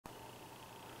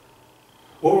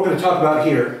what we're going to talk about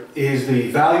here is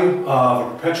the value of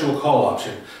a perpetual call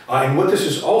option. And what this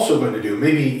is also going to do,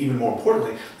 maybe even more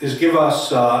importantly, is give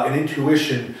us an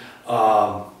intuition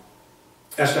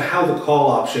as to how the call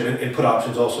option and put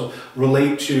options also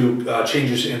relate to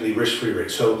changes in the risk-free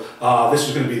rate. So this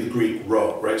is going to be the Greek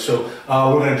rho, right? So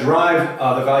we're going to derive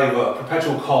the value of a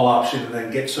perpetual call option and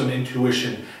then get some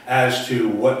intuition as to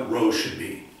what rho should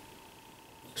be.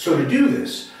 So to do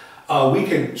this, we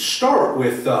can start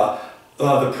with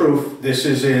the proof. This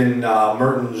is in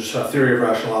Merton's Theory of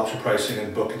Rational Option Pricing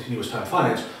and book Continuous Time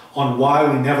Finance on why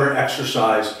we never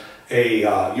exercise a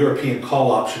European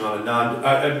call option on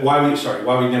a why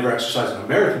we never exercise an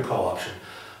American call option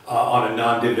on a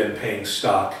non-dividend paying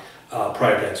stock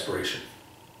prior to expiration.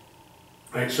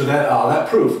 Right. So that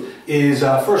proof is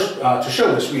first to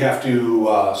show this we have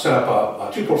to set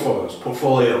up two portfolios,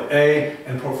 Portfolio A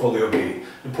and Portfolio B.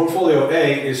 And Portfolio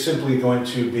A is simply going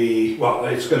to be, well,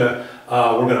 it's going to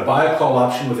we're going to buy a call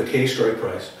option with a K strike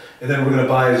price, and then we're going to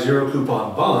buy a zero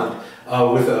coupon bond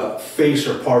with a face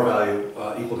or par value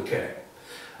equal to K.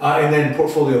 And then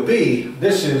Portfolio B,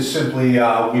 this is simply we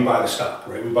buy the stock,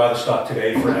 right? We buy the stock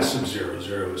today for S of 0.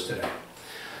 0 is today.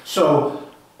 So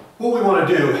what we want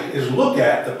to do is look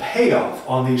at the payoff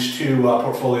on these two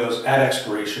portfolios at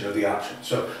expiration of the option.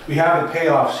 So we have the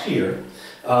payoffs here.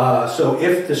 So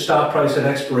if the stock price at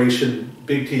expiration,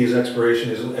 big T's expiration,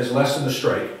 is less than the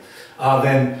strike,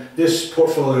 then this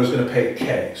portfolio is going to pay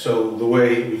K. So the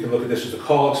way we can look at this is the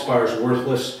call expires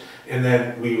worthless, and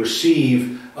then we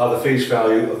receive the face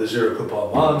value of the zero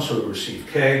coupon bond, so we receive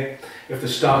K. If the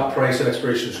stock price at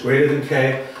expiration is greater than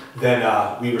K, then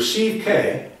we receive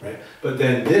K, right? But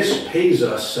then this pays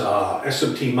us S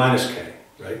of T minus K,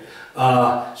 right?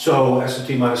 So S of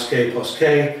T minus K plus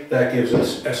K, that gives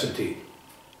us S of T,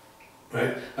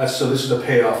 right? So this is the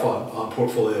payoff on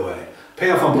Portfolio A.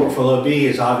 Payoff on Portfolio B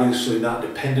is obviously not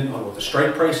dependent on what the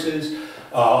strike price is,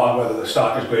 on whether the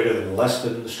stock is greater than or less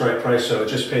than the strike price, so it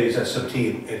just pays S of T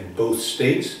in both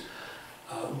states.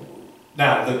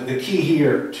 Now, the key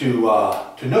here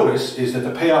to notice is that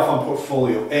the payoff on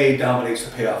Portfolio A dominates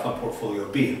the payoff on Portfolio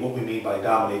B. And what we mean by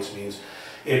dominates means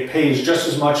it pays just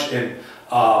as much in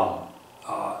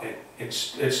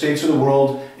states of the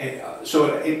world. So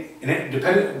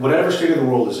whatever state of the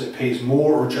world is, it pays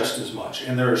more or just as much.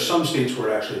 And there are some states where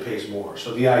it actually pays more.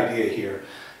 So the idea here,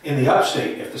 in the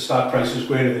upstate, if the stock price is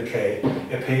greater than K,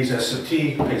 it pays S of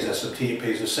T, it pays S of T, it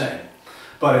pays the same.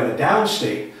 But in the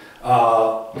downstate,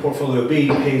 Portfolio B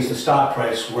pays the stock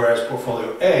price, whereas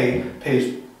Portfolio A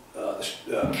pays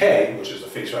K, which is the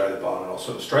face value of the bond and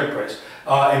also the strike price.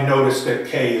 And notice that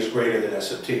K is greater than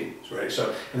S of T, right?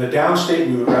 So in the downstate,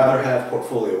 we would rather have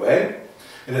Portfolio A,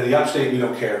 and in the upstate, we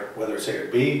don't care whether it's A or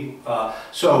B.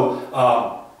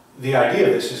 The idea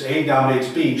of this is A dominates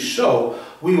B, so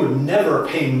we would never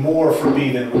pay more for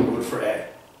B than we would for A.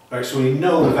 Right, so we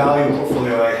know the value of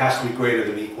Portfolio A has to be greater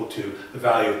than or equal to the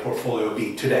value of Portfolio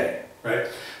B today, right?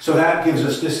 So that gives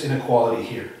us this inequality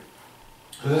here.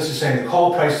 So this is saying the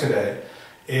call price today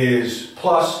is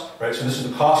plus, right? So this is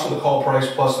the cost of the call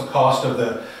price plus the cost of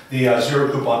the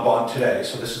zero coupon bond today.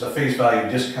 So this is the face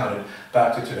value discounted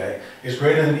back to today, is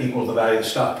greater than or equal to the value of the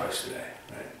stock price today,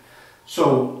 right?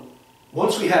 So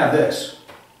once we have this,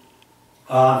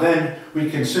 then we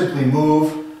can simply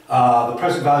move the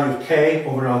present value of K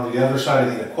over on the other side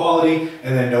of the inequality,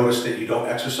 and then notice that you don't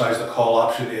exercise the call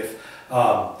option if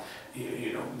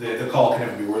the call can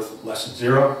never be worth less than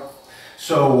 0.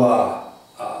 So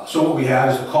so what we have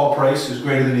is the call price is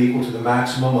greater than or equal to the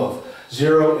maximum of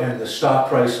 0, and the stock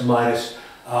price minus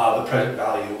the present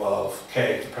value of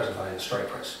K, the present value of the strike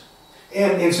price.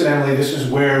 And incidentally, this is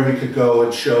where we could go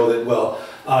and show that, well,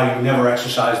 you never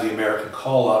exercise the American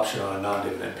call option on a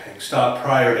non-dividend paying stock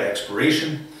prior to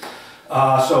expiration.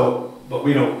 But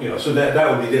we don't, so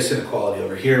that would be this inequality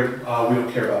over here. We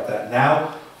don't care about that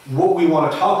now. What we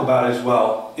want to talk about is,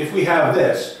 well, if we have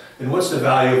this, then what's the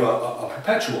value of a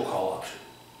perpetual call option?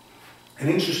 And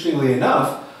interestingly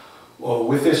enough, well,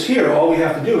 with this here, all we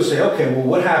have to do is say, okay, well,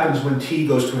 what happens when T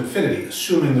goes to infinity,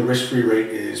 assuming the risk-free rate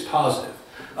is positive?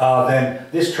 Then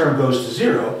this term goes to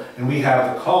 0, and we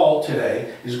have the call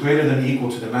today is greater than or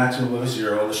equal to the maximum of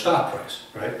 0 in the stock price,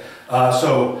 right?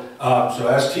 So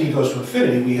as T goes to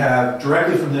infinity, we have,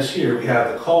 directly from this here, we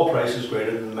have the call price is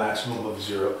greater than the maximum of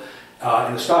 0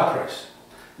 in the stock price.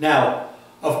 Now,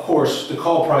 of course, the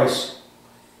call price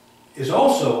is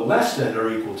also less than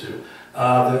or equal to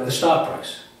the stock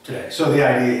price today. So the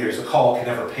idea here is the call can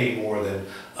never pay more than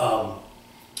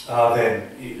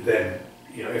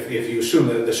you know, if you assume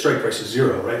that the strike price is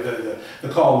zero, right? The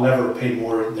call will never pay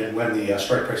more than when the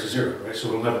strike price is zero, right? So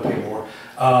it'll never pay more.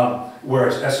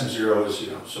 Whereas SM0 is,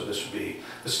 you know, so this would be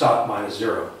the stock minus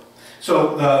zero.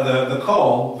 So the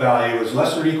call value is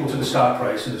less than or equal to the stock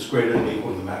price and is greater than or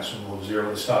equal to the maximum of zero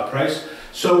in the stock price.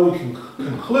 So we can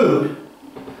conclude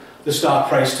the stock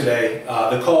price today,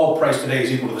 the call price today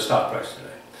is equal to the stock price today.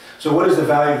 So what is the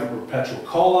value of a perpetual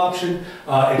call option?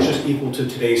 It's just equal to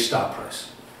today's stock price.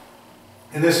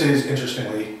 And this is,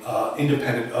 interestingly,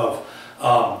 independent of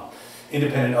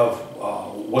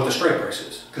what the strike price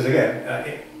is. Because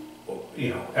again, you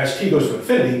know, as t goes to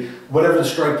infinity, whatever the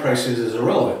strike price is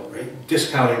irrelevant, right?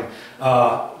 Discounting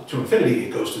to infinity,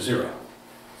 it goes to zero.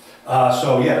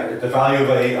 So yeah, the value of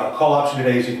a call option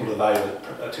today is equal to the value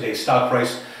of today's stock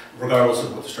price, regardless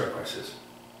of what the strike price is.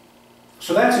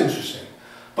 So that's interesting.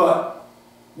 But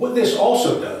what this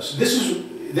also does, this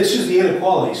is the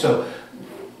inequality. So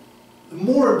the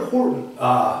more important,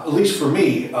 at least for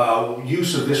me,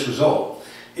 use of this result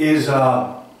is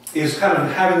kind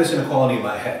of having this inequality in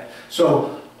my head.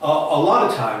 So a lot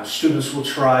of times students will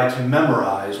try to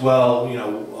memorize, well, you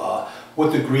know,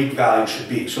 what the Greek value should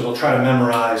be. So they'll try to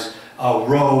memorize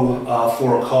rho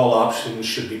for a call option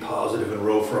should be positive and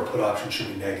rho for a put option should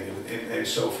be negative, and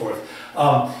so forth.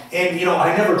 And you know,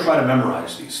 I never try to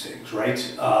memorize these things, right?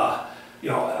 You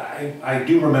know, I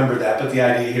do remember that, but the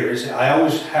idea here is I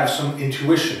always have some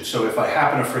intuition. So if I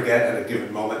happen to forget at a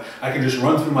given moment, I can just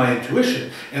run through my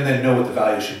intuition and then know what the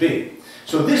value should be.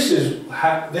 So this is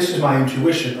my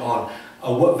intuition on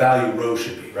what value rho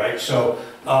should be, right? So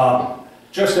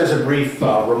just as a brief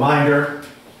reminder,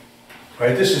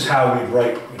 right? This is how we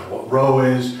write, you know, what rho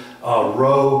is.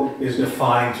 Rho is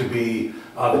defined to be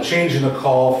the change in the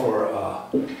call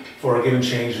for a given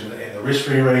change in the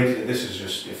risk-free rate. And this is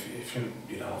just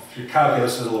if your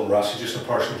calculus is a little rusty, just a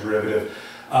partial derivative.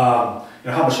 You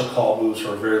know, how much the call moves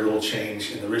for a very little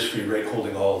change in the risk-free rate,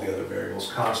 holding all the other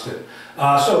variables constant.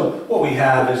 So what we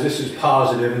have is this is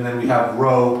positive, and then we have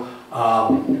rho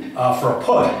for a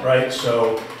put, right?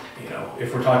 So you know,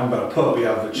 if we're talking about a put, we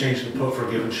have the change in the put for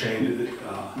a given change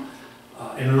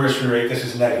in the risk-free rate. This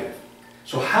is negative.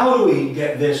 So how do we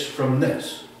get this from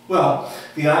this? Well,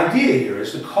 the idea here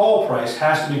is the call price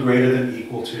has to be greater than or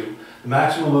equal to the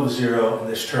maximum of zero in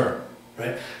this term,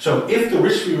 right? So if the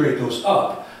risk-free rate goes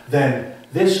up, then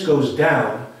this goes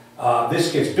down,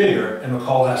 this gets bigger, and the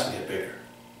call has to get bigger,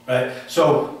 right?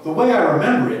 So the way I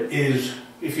remember it is,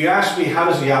 if you ask me how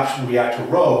does the option react to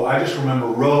rho, I just remember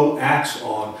rho acts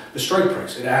on the strike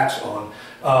price. It acts on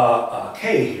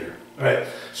K here, right?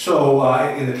 So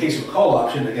in the case of a call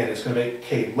option, again, it's going to make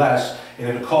K less, and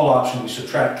in a call option, we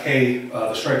subtract K,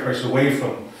 the strike price, away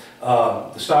from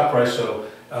the stock price, so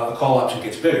the call option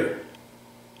gets bigger.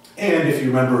 And if you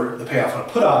remember the payoff on a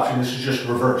put option, this is just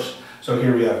reversed. So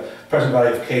here we have present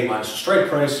value of K minus the strike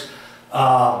price,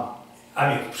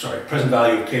 present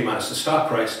value of K minus the stock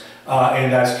price,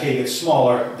 and as K gets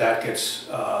smaller, that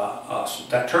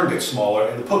term gets smaller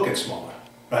and the put gets smaller,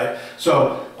 right?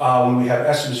 So when we have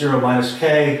S of 0 minus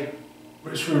K,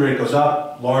 risk-free rate goes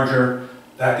up, larger,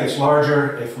 that gets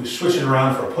larger. If we switch it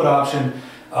around for a put option,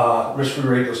 risk-free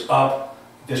rate goes up,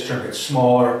 this term gets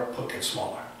smaller, put gets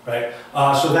smaller, right?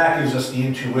 So that gives us the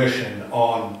intuition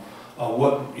on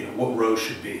what rho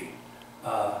should be.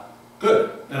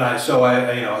 Good, and I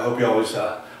hope you always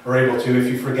are able to, if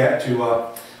you forget,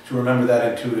 to remember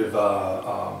that intuitive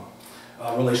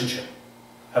relationship.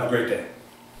 Have a great day.